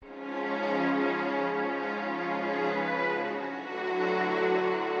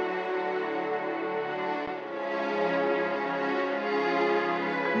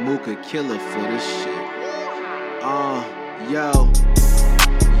Mook a killer for this shit. Yo,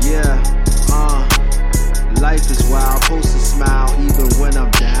 yeah, life is wild, supposed to smile even when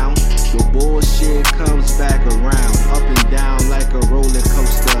I'm down. The bullshit comes back around, up and down like a roller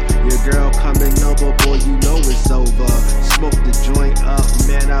coaster. Your girl coming over, boy, you know it's over. Smoke the joint up,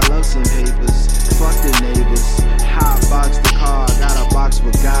 man, I love some papers. Fuck the neighbors, hot box the car, got a box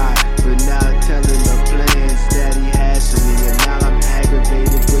with God. But now telling the plans that he has for me, and now I'm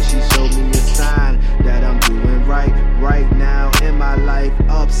aggravated, but she showed me a sign that I'm doing right now in my life,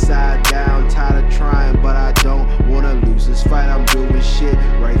 upside down. Tired of trying, but I don't wanna lose this fight. I'm doing shit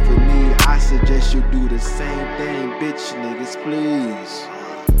right for me. I suggest you do the same thing, bitch niggas, please.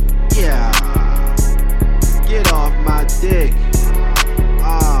 Yeah, get off my dick.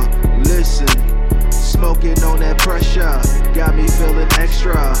 Listen, smoking on that pressure got me feeling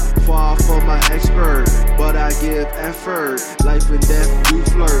extra. Far from my expert, but I give effort. Life and death do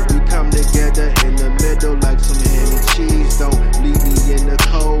flirt. We come together in the middle like some ham and cheese. Don't leave me in the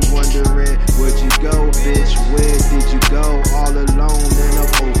cold wondering where'd you go, bitch? Where did you go? All alone and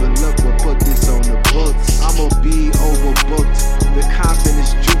I'm overlooked. We'll put this on the books. I'ma be overbooked. The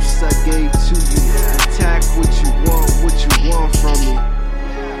confidence juice I gave to you. Attack what you want from me.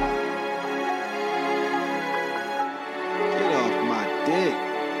 Dick.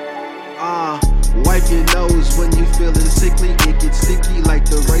 Wipe your nose when you feeling sickly. It gets sticky like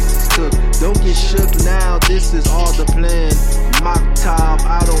the rice is cooked. Don't get shook now, this is all the plan. Mock top,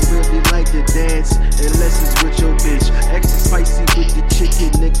 I don't really like to dance unless it's with your bitch. Extra spicy with the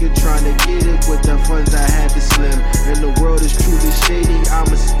chicken, nigga trying to get it with the funds I had to slim. And the world is truly shady,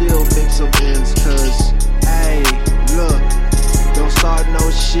 I'ma still make some ends. Cause, hey, look, don't start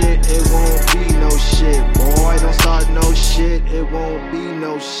no shit, it won't be no shit, boy. Don't start no shit, it won't be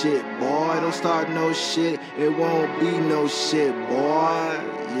no shit, boy. Don't start no shit, it won't be no shit, boy.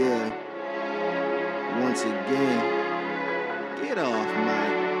 Yeah. Once again, get off my